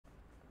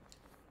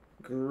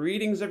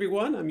Greetings,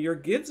 everyone. I'm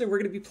YourGibs, and we're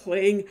going to be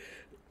playing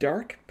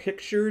Dark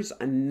Pictures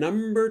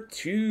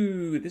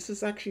 #2. This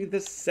is actually the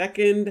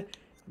second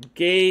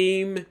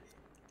game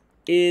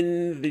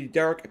in the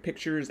Dark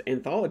Pictures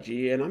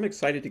Anthology, and I'm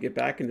excited to get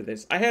back into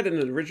this. I had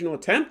an original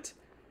attempt,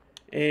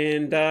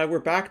 and we're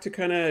back to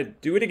kind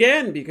of do it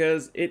again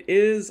because it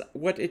is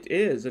what it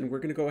is, and we're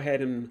going to go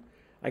ahead and,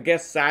 I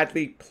guess,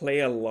 sadly play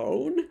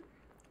alone.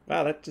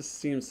 Wow, that just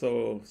seems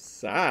so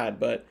sad,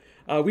 but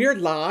we are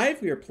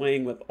live. We are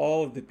playing with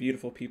all of the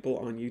beautiful people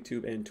on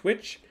YouTube and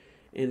Twitch,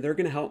 and they're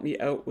going to help me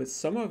out with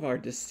some of our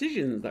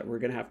decisions that we're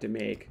going to have to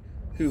make.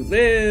 Who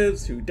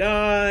lives, who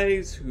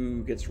dies,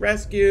 who gets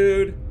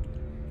rescued.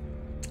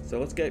 So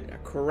let's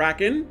get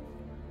cracking.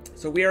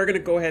 So we are going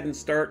to go ahead and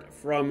start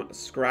from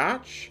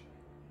scratch,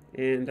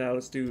 and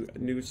let's do a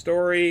new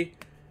story.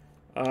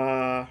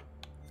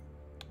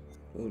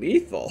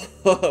 Lethal.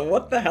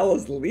 What the hell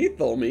does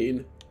lethal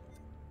mean?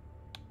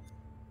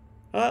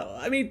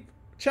 I mean,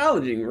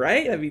 challenging,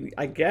 right? I mean,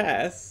 I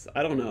guess.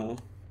 I don't know.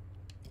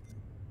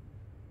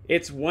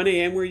 It's 1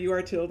 a.m. where you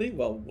are, Tildy.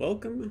 Well,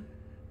 welcome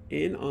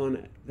in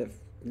on the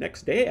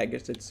next day. I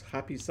guess it's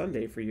Happy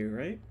Sunday for you,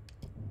 right?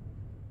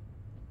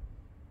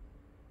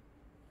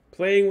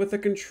 Playing with a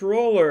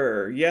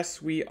controller.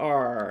 Yes, we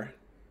are.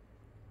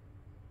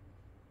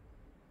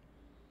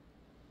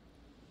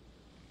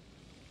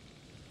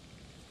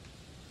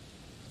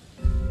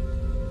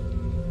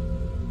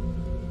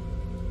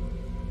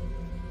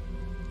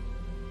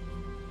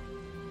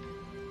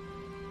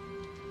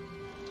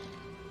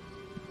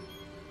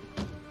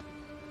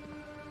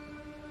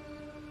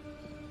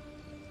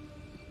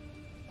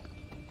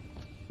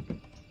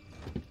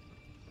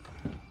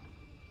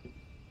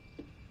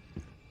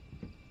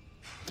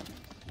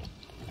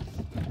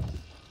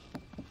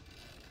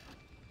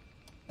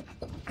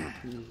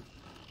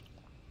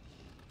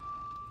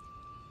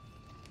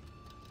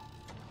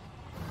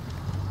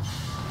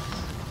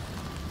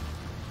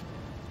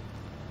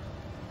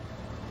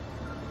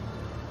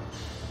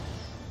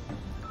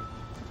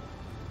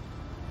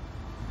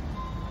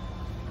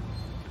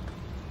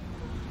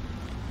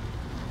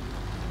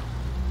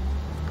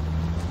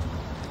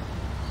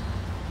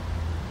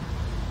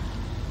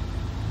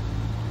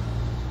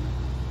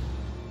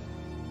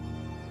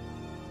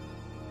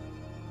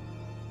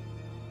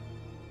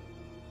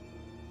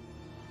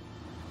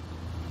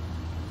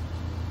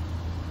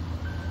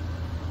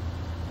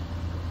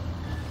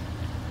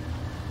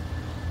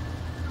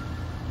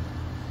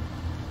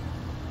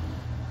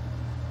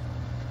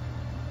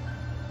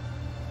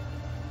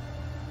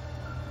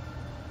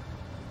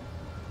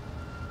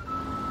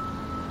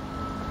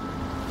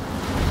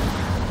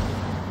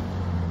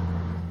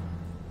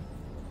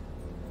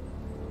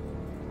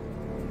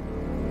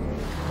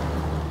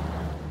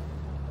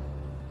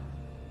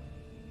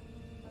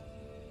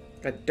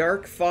 A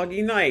dark,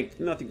 foggy night.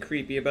 Nothing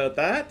creepy about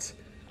that.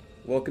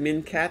 Welcome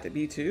in, Cat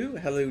B2.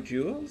 Hello,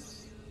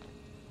 Jules.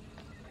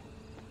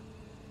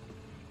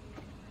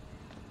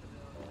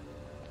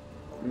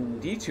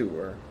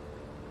 Detour.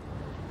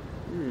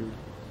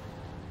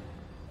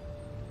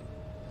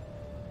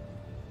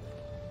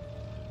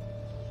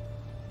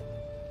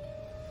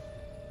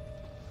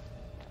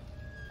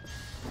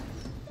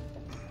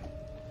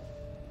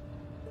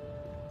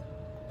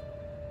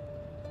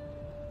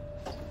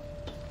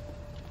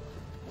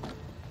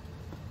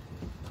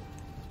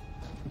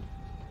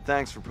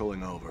 Thanks for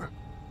pulling over.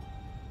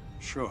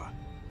 Sure.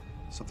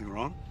 Something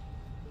wrong?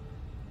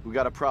 We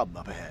got a problem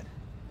up ahead.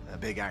 A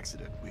big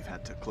accident. We've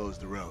had to close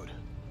the road.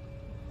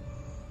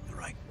 You're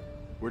right.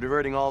 We're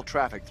diverting all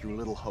traffic through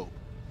Little Hope.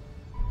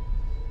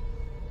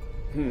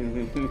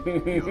 You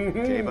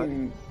okay, buddy?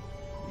 You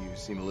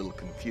seem a little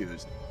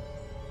confused.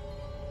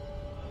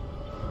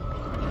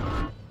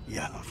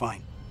 Yeah, I'm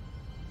fine.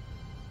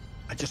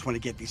 I just want to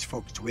get these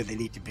folks to where they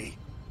need to be.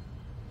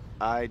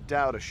 I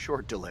doubt a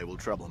short delay will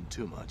trouble them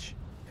too much.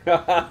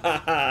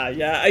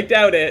 Yeah, I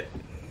doubt it.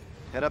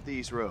 Head up the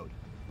East Road.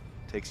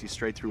 Takes you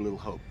straight through Little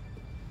Hope.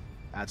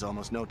 Adds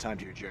almost no time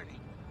to your journey.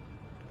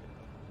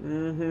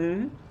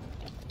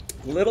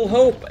 Little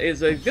Hope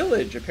is a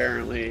village,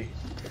 apparently.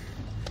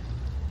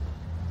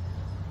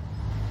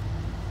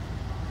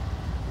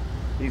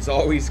 He's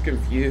always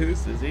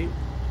confused, is he?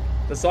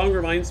 The song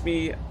reminds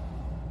me...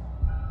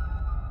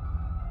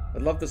 I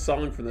love the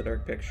song from the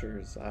Dark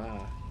Pictures.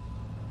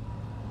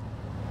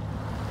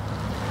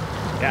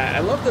 Yeah, I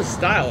love the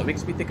style. It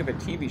makes me think of a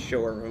TV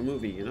show or a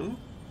movie, you know?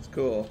 It's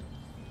cool.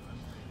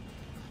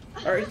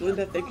 Alright,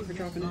 Linda, thank you for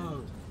dropping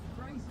in.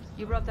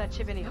 You rub that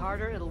chip any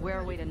harder, it'll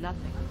wear away to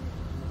nothing.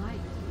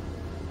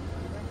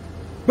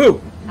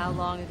 Boo! How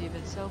long have you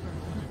been sober?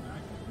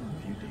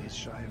 A few days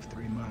shy of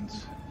 3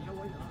 months.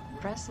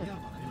 Impressive.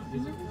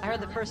 I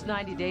heard the first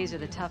 90 days are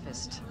the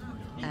toughest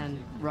and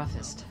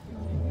roughest.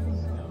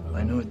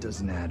 I know it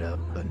doesn't add up,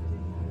 but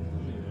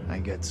I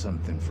get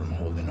something from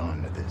holding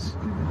on to this.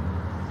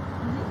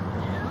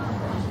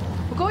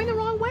 We're going the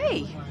wrong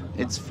way.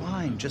 It's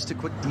fine, just a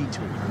quick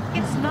detour.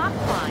 It's not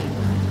fine.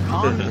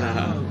 Calm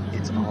down.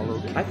 It's all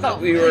okay. I thought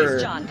we Please, were...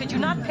 John, could you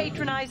not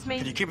patronize me?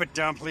 Can you keep it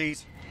down,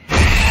 please?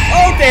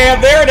 Oh,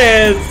 damn, there it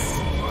is!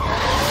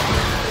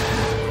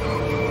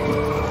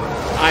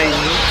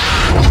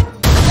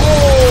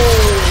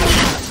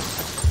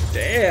 Oh!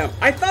 Damn,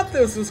 I thought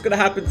this was gonna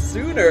happen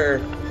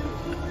sooner.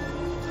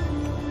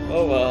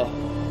 Oh well.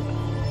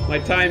 My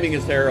timing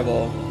is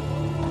terrible.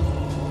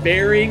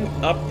 Bearing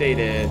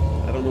updated.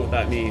 I don't know what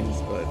that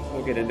means, but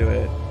we'll get into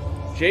it.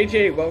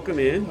 JJ, welcome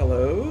in.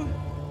 Hello.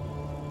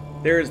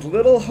 There's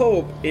little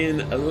hope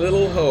in a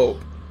little hope.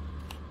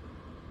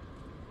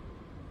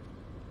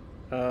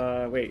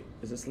 Wait,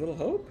 is this Little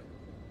Hope?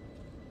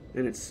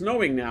 And it's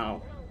snowing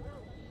now.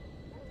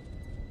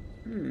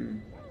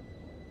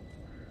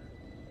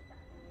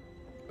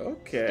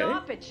 Okay.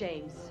 Stop it,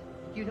 James.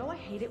 You know I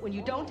hate it when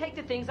you don't take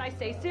the things I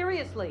say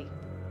seriously.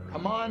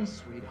 Come on,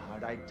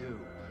 sweetheart, I do.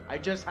 I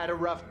just had a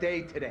rough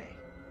day today.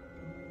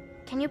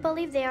 Can you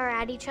believe they are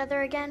at each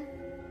other again?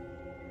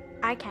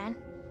 I can.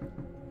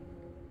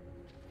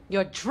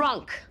 You're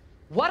drunk.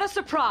 What a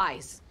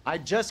surprise. I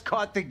just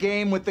caught the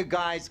game with the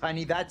guys,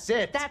 honey, that's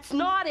it. That's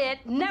not it.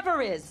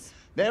 Never is.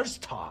 There's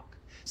talk.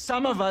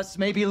 Some of us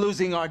may be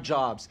losing our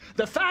jobs.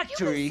 The You've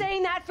factory... been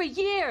saying that for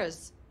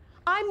years.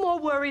 I'm more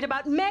worried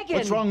about Megan.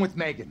 What's wrong with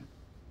Megan?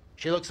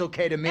 She looks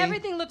okay to me.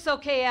 Everything looks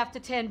okay after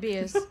 10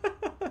 beers.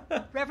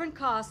 Reverend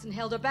Carson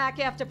held her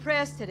back after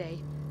prayers today.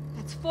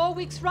 That's 4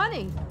 weeks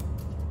running.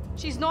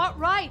 She's not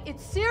right.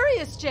 It's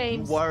serious,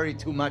 James. You worry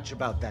too much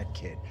about that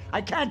kid.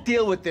 I can't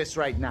deal with this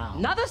right now.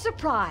 Another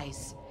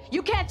surprise.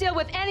 You can't deal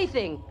with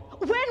anything.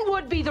 When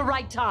would be the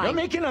right time? You're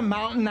making a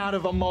mountain out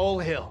of a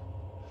molehill.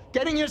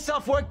 Getting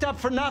yourself worked up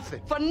for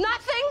nothing. For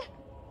nothing?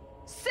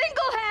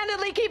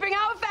 Single-handedly keeping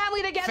our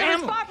family together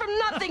is far from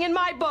nothing in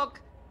my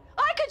book.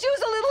 I could use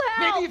a little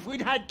help. Maybe if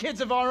we'd had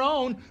kids of our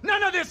own,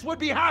 none of this would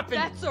be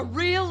happening. That's a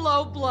real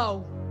low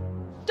blow.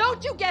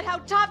 Don't you get how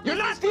tough this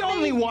You're not is the for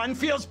only me? one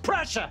feels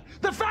pressure.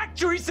 The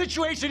factory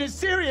situation is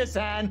serious,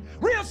 Anne.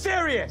 Real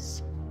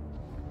serious.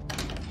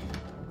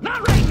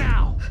 Not right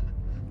now.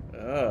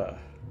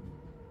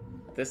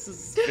 This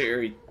is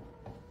very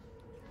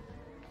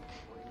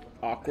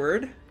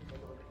awkward.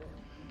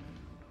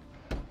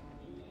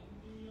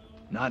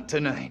 Not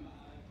tonight.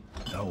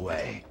 No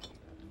way.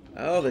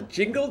 Oh, the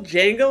jingle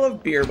jangle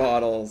of beer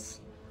bottles.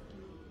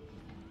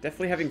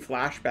 Definitely having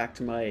flashback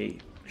to my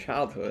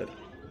childhood.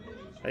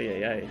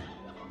 Ay, ay, ay.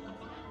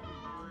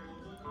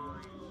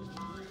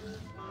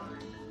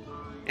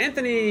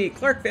 Anthony,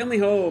 Clark Family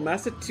Home,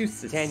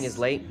 Massachusetts. Tanya's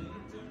late.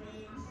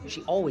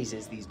 She always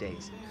is these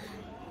days.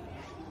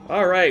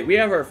 All right, we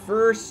have our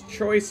first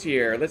choice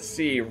here. Let's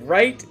see,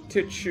 right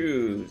to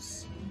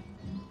choose.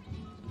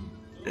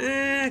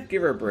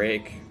 Give her a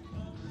break.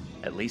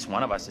 At least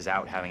one of us is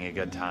out having a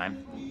good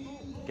time.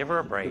 Give her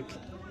a break.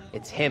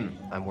 It's him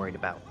I'm worried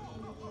about.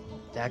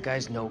 That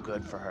guy's no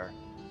good for her.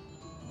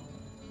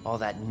 All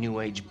that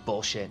new age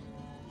bullshit.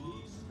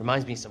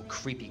 Reminds me of some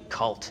creepy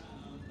cult.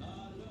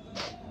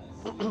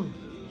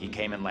 He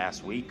came in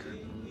last week.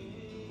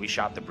 We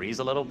shot the breeze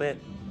a little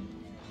bit.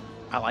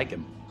 I like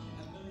him.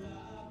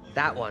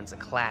 That one's a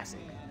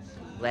classic.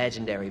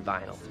 Legendary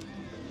vinyl.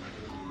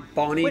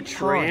 Bonnie Quit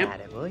pawing Tramp.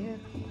 at it, will you?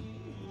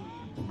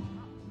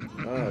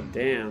 Oh,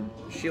 damn.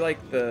 She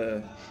like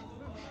the...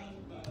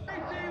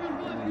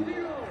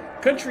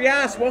 Country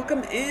Ass,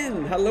 welcome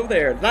in. Hello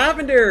there.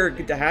 Lavender,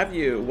 good to have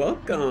you.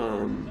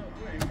 Welcome.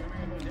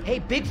 Hey,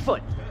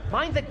 Bigfoot,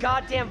 mind the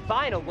goddamn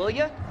vinyl, will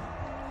you?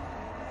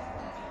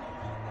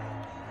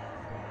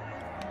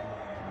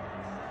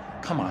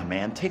 Come on,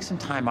 man. Take some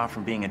time off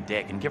from being a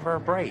dick and give her a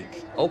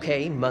break.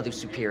 Okay, Mother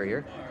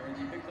Superior.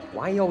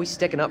 Why are you always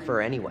sticking up for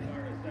her anyway?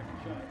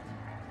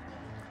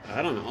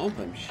 I don't know,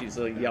 but she's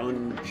a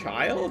young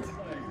child.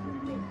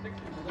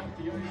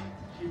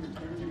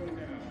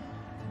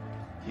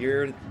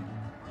 You're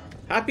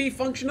happy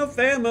functional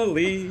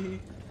family.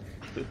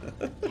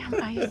 Damn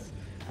ice.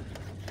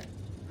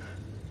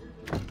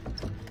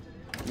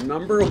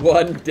 Number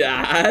one,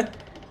 Dad.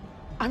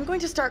 I'm going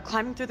to start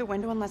climbing through the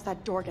window unless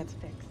that door gets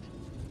fixed.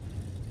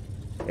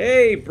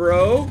 Hey,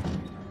 bro.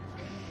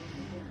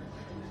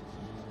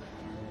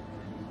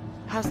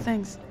 How's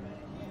things?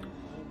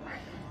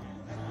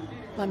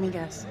 Let me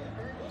guess.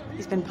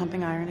 He's been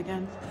pumping iron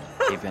again?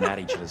 They've been at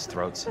each other's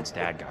throats since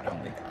Dad got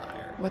home.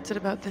 What's it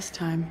about this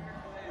time?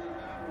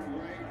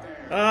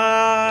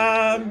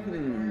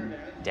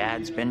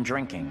 Dad's been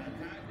drinking.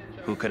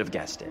 Who could have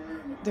guessed it?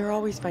 They're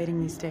always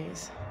fighting these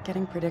days.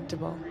 Getting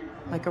predictable.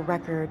 Like a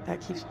record that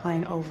keeps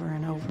playing over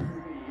and over.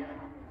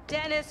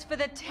 Dennis, for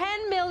the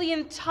 10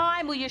 millionth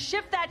time, will you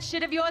shift that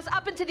shit of yours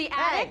up into the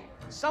attic? Hey,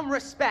 some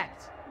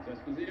respect.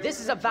 This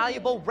is a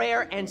valuable,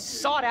 rare, and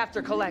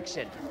sought-after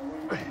collection.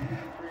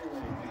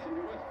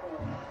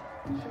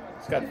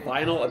 It's got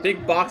vinyl, a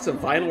big box of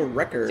vinyl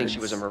records. I think she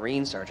was a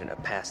Marine sergeant in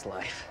a past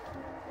life.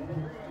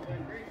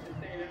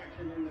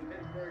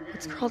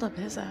 It's curled up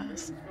his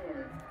ass.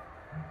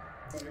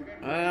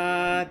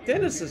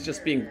 Dennis is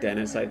just being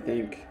Dennis, I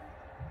think.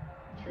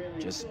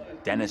 Just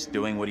Dennis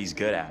doing what he's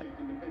good at.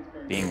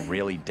 Being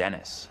really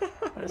Dennis.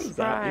 What does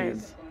that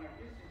mean?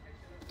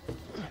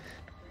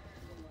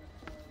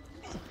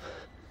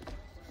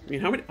 I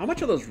mean, how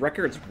much are those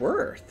records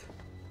worth?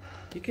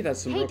 You could have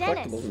some Hey, real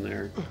Dennis. collectibles in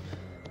there.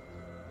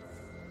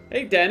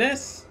 Hey,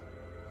 Dennis.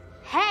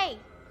 Hey!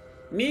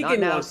 Megan Not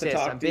now, wants to sis,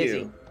 talk I'm to busy.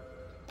 you.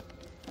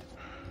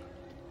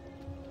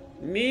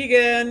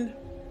 Megan.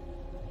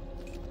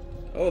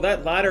 Oh,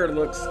 that ladder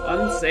looks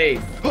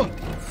unsafe.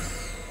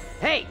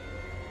 Hey!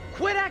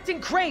 Quit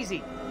acting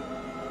crazy!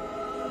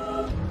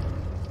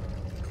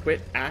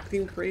 Quit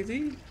acting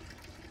crazy?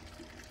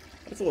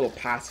 That's a little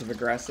passive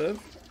aggressive.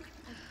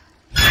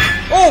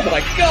 Oh my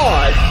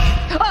god!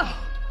 Oh!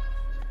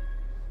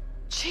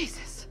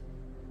 Jesus.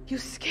 You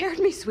scared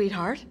me,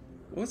 sweetheart.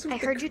 What's I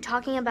heard you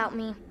talking about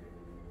me.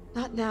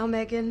 Not now,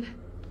 Megan.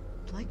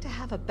 I'd like to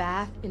have a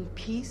bath in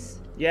peace.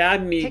 Yeah,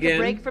 Megan. Take a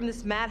break from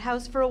this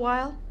madhouse for a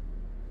while.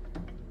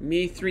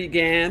 Me 3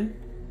 Gan.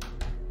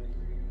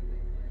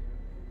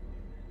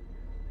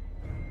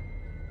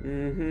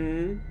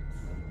 Mm-hmm.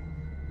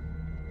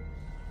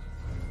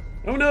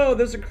 Oh no,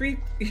 there's a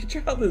creepy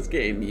child in this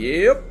game.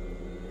 Yep.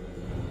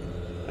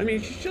 I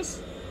mean, she's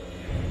just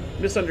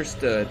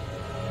misunderstood.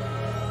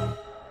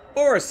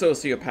 Or a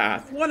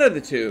sociopath. One of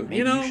the two, Maybe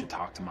you know? you should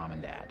talk to Mom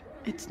and Dad.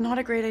 It's not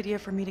a great idea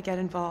for me to get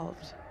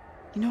involved.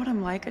 You know what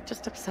I'm like? I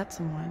just upset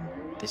someone.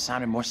 They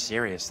sounded more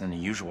serious than the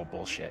usual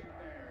bullshit.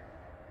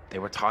 They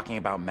were talking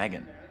about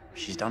Megan.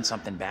 She's done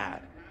something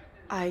bad.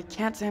 I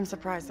can't say I'm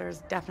surprised. There's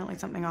definitely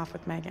something off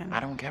with Megan. I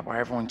don't get why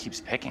everyone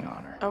keeps picking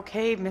on her.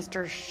 Okay,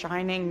 Mr.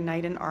 Shining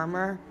Knight in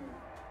Armor.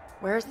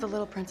 Where's the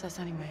little princess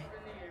anyway?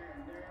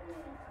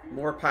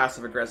 More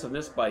passive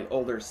aggressiveness by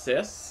older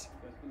sis.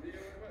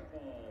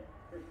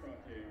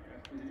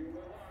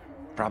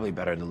 Probably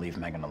better to leave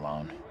Megan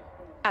alone.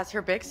 As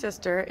her big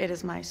sister, it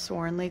is my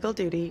sworn legal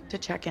duty to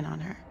check in on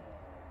her.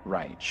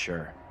 Right,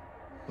 sure.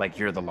 Like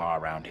you're the law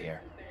around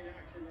here.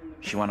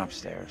 She went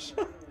upstairs.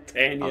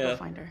 Tanya. I'll go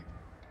find her.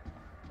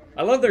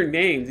 I love their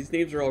names. These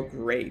names are all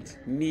great.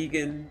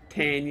 Megan,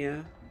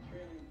 Tanya,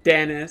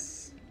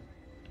 Dennis.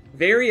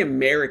 Very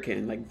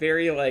American. Like,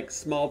 very, like,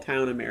 small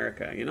town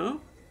America, you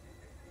know?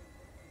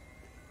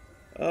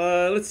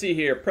 Let's see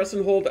here. Press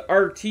and hold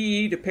RT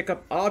to pick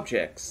up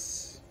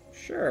objects.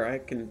 Sure, I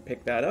can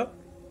pick that up.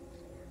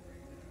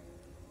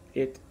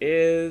 It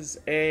is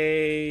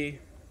a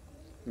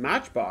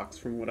matchbox,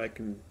 from what I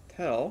can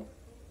tell.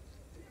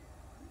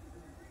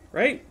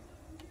 Right?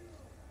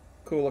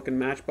 Cool looking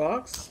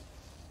matchbox.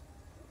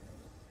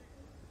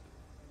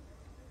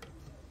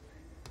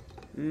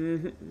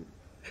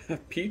 Mm-hmm.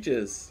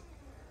 Peaches.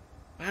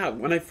 Wow,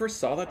 when I first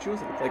saw that,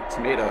 Jules, it looked like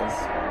tomatoes.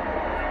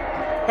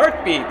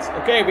 Heartbeats.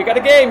 Okay, we got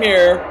a game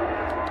here.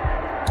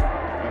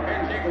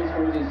 Ben Jacobs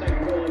scores his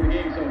second goal of the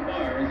game so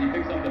far as he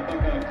picks up the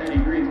puck off Teddy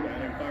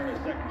Greenspan and fires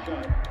a second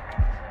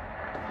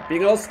shot.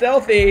 Being all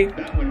stealthy.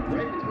 That went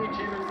right between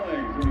Cheever's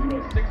legs. It was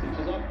about 6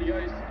 inches off the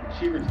ice, and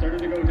Cheever started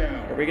to go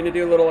down. Are we going to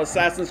do a little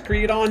Assassin's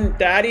Creed on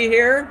Daddy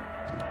here?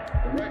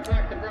 The right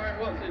back to Brian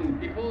Watson.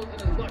 He pulls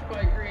and is blocked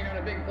by Green on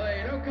a big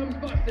play, and out comes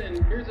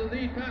Boston. Here's a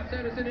lead pass,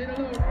 Edison in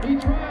alone. He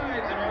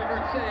tries, and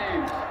Robert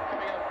saves.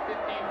 Coming up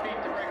 15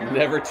 feet to break it up.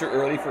 Never too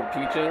early for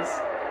Peaches.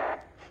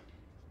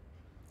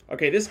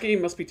 Okay, this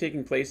game must be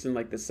taking place in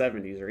like the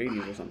 70s or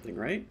 80s or something,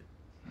 right?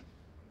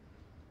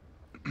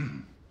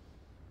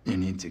 You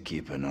need to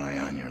keep an eye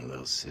on your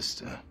little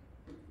sister.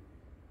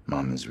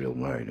 Mom is real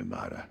worried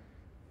about her.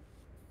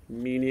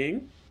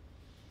 Meaning?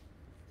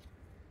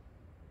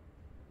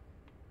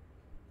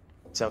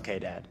 It's okay,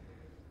 Dad.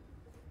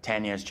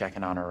 Tanya's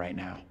checking on her right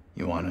now.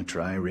 You want to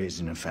try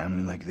raising a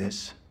family like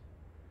this?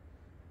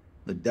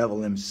 The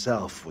devil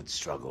himself would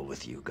struggle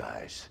with you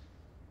guys.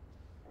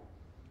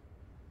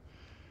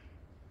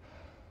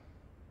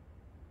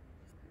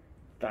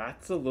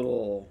 That's a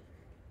little...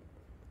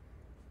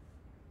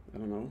 I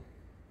don't know.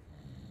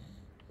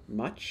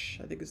 Much,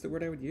 I think is the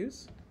word I would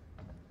use.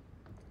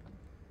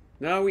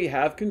 Now we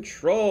have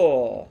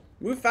control.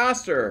 Move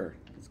faster.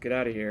 Let's get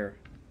out of here.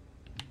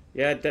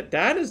 Yeah,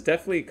 Dad is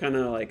definitely kind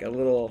of like a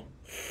little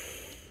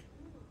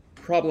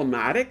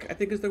problematic, I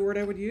think is the word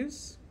I would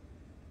use.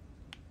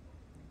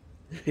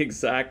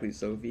 Exactly,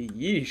 Sophie.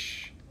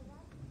 Yeesh.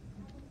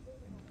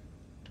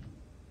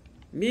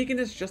 Megan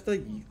is just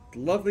a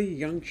lovely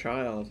young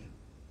child.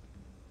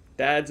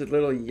 Dad's a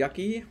little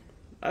yucky.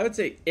 I would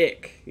say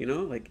ick, you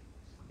know, like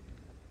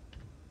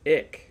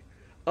ick.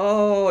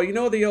 Oh, you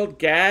know the old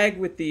gag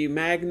with the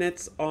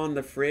magnets on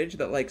the fridge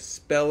that like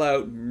spell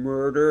out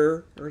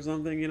murder or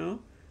something, you know?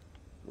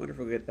 I wonder if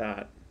we'll get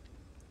that.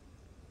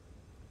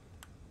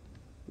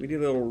 We need a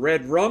little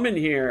red rum in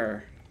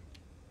here.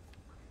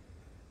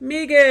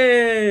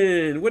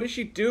 Megan! What is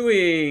she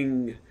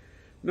doing?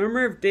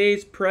 Number of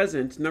days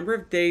present, number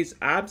of days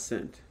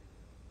absent.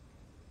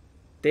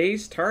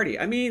 Days tardy.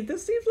 I mean,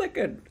 this seems like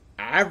an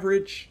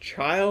average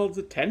child's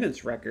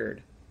attendance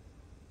record.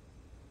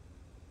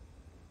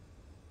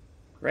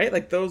 Right?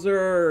 Like those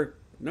are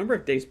number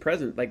of days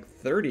present, like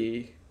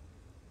 30.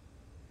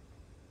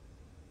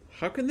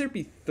 How can there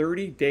be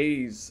 30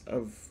 days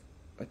of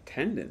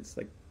attendance?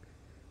 Like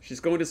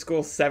she's going to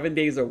school 7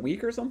 days a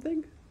week or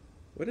something?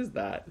 What is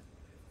that?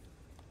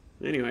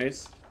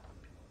 Anyways.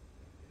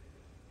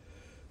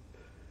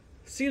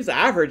 Seems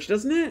average,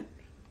 doesn't it?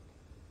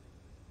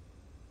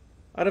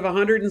 Out of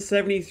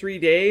 173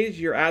 days,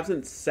 you're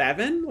absent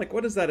 7? Like,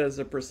 what is that as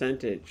a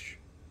percentage?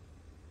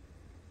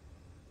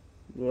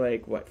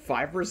 Like, what,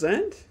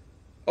 5%?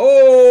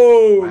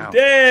 Oh, wow.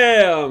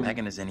 Damn!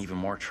 Megan is in even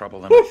more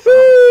trouble than I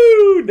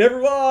thought. Never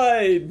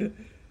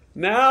mind!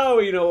 Now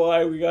you know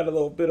why we got a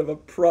little bit of a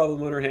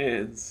problem on our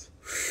hands.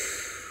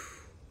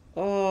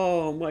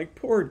 Oh, my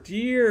poor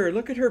dear.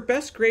 Look at her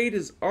best grade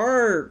is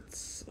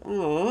arts.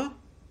 Aw.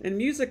 And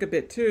music a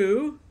bit,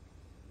 too.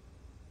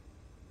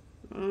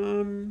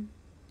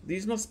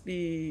 These must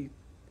be...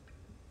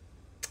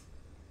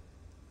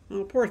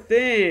 Oh, poor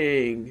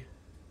thing.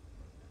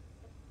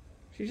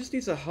 She just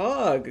needs a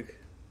hug.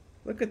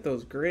 Look at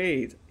those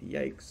grades.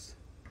 Yikes.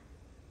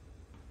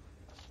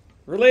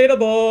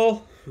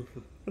 Relatable.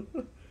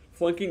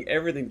 Flunking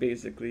everything,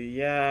 basically.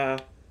 Yeah.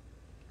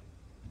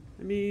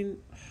 I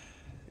mean,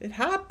 it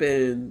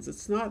happens.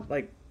 It's not,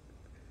 like,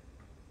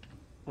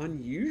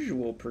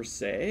 unusual, per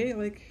se.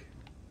 Like,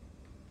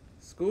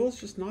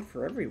 school's just not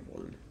for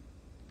everyone.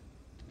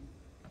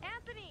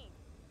 Anthony!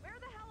 Where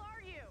the hell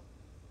are you?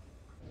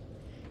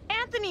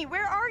 Anthony,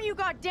 where are you,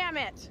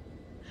 goddammit?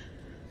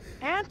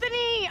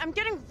 Anthony! I'm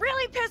getting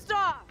really pissed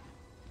off!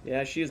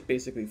 Yeah, she is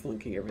basically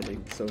flunking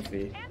everything,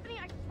 Sophie. Anthony,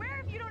 I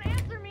swear if you don't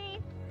answer me...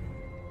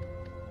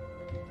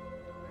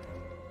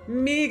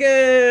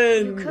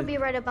 Megan! You could be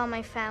right about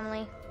my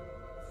family.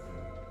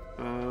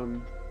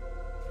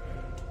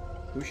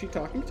 Who's she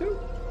talking to?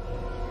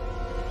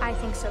 I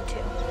think so too.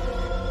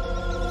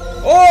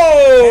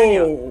 Oh!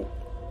 Tanya,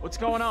 what's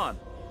going on?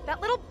 That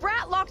little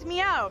brat locked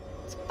me out.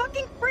 It's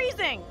fucking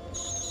freezing.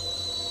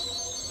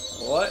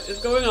 What is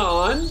going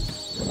on?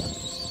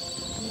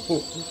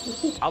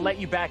 I'll let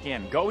you back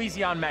in. Go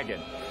easy on Megan.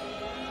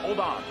 Hold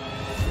on.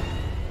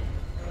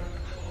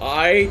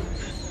 I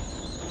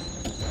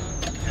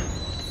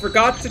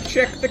forgot to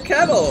check the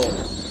kettle.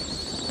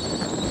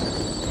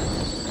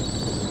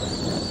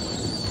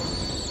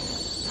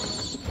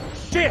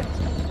 Shit!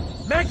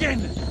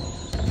 Megan!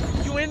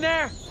 You in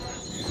there?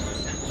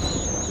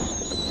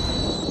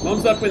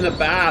 Mom's up in the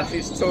bath.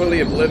 She's totally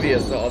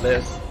oblivious to all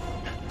this.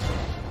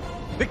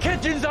 The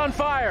kitchen's on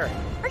fire!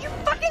 Are you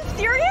fucking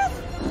serious?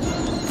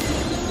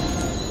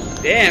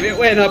 Damn, it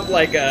went up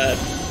like a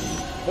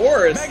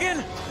forest.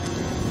 Megan!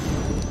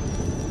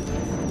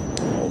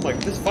 Oh my,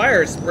 this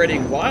fire is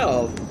spreading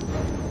wild.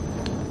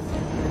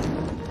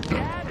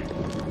 Dad?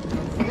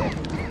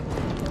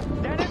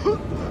 Dennis?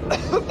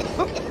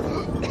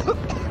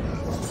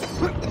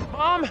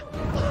 Mom?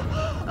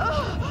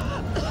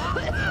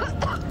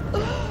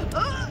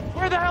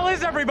 Where the hell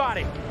is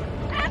everybody?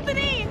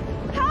 Anthony!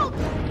 Help!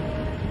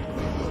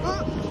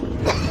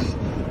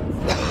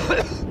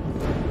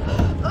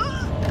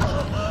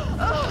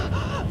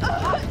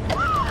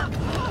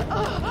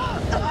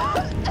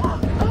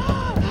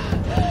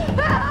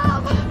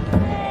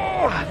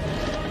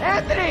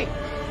 Anthony!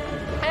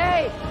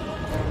 Hey!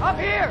 Up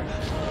here!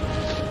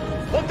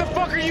 What the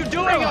fuck are you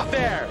doing up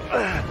there?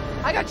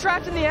 I got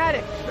trapped in the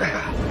attic.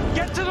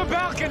 Get to the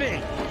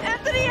balcony!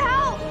 Anthony,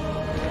 help!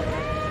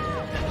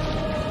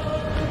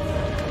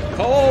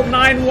 Call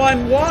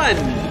 911.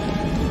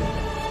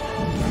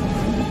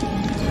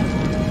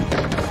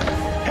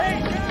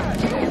 Hey, Dad!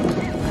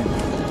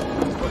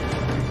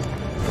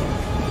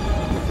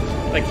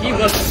 Like, he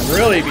must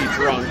really be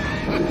drunk.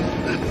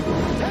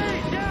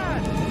 Hey,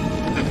 Dad!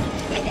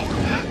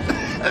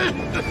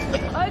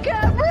 I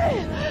can't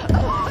breathe!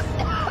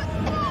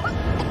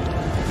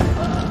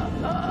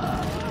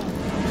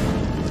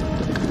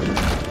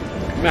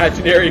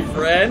 Imaginary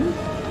friend?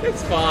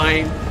 It's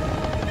fine.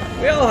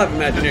 We all have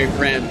imaginary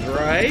friends,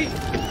 right?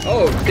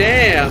 Oh,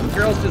 damn. The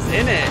girl's just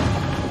in it.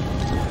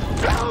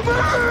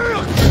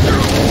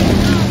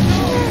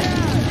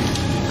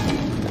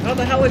 How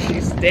the hell is she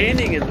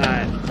standing in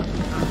that?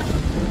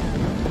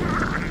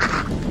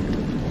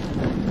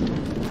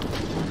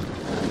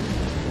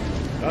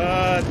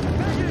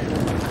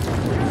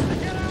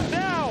 Get out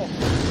now!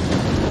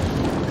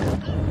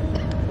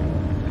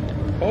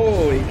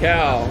 Holy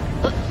cow.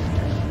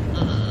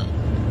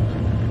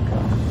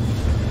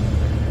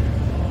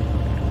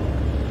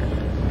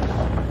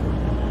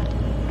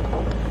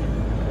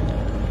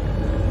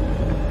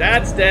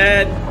 Dad's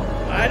dead.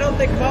 I don't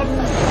think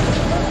Mom's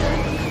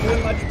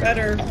doing much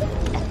better.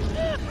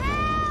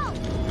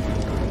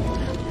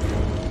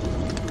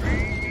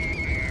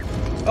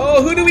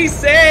 Oh, who do we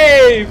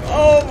save?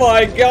 Oh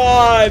my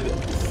god.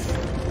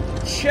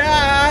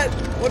 Chat,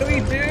 what do we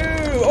do?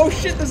 Oh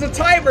shit, there's a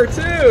timer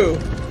too.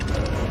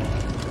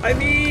 I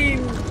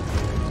mean...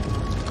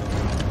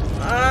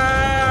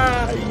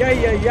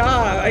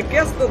 yeah. I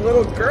guess the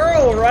little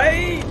girl,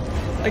 right?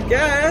 I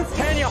guess.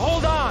 Tanya,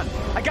 hold on!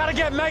 I gotta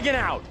get Megan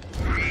out!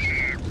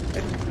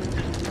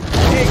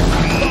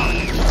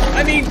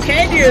 I mean,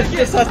 Tanya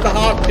just has to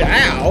hop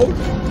down.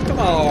 Come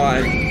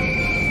on.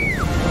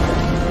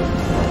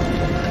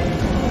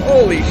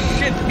 Holy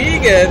shit,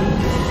 Megan.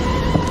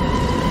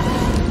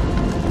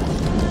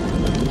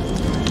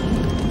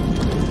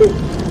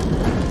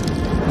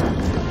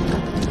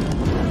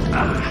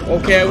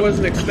 Okay, I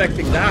wasn't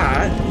expecting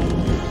that.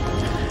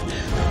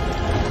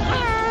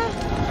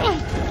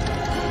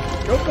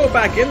 go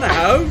back in the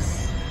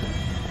house.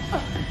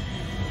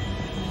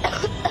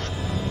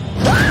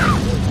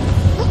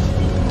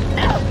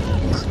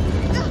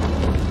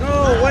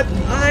 No, what?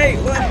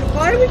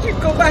 Why would you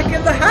go back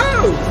in the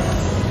house?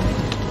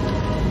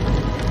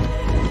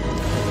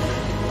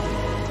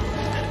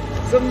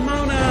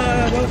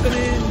 Simona, welcome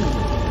in.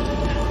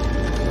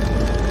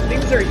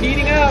 Things are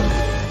heating up.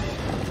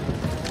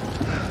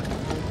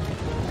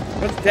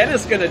 What's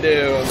Dennis gonna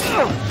do?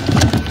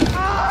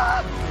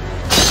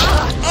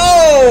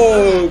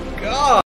 Oh, God.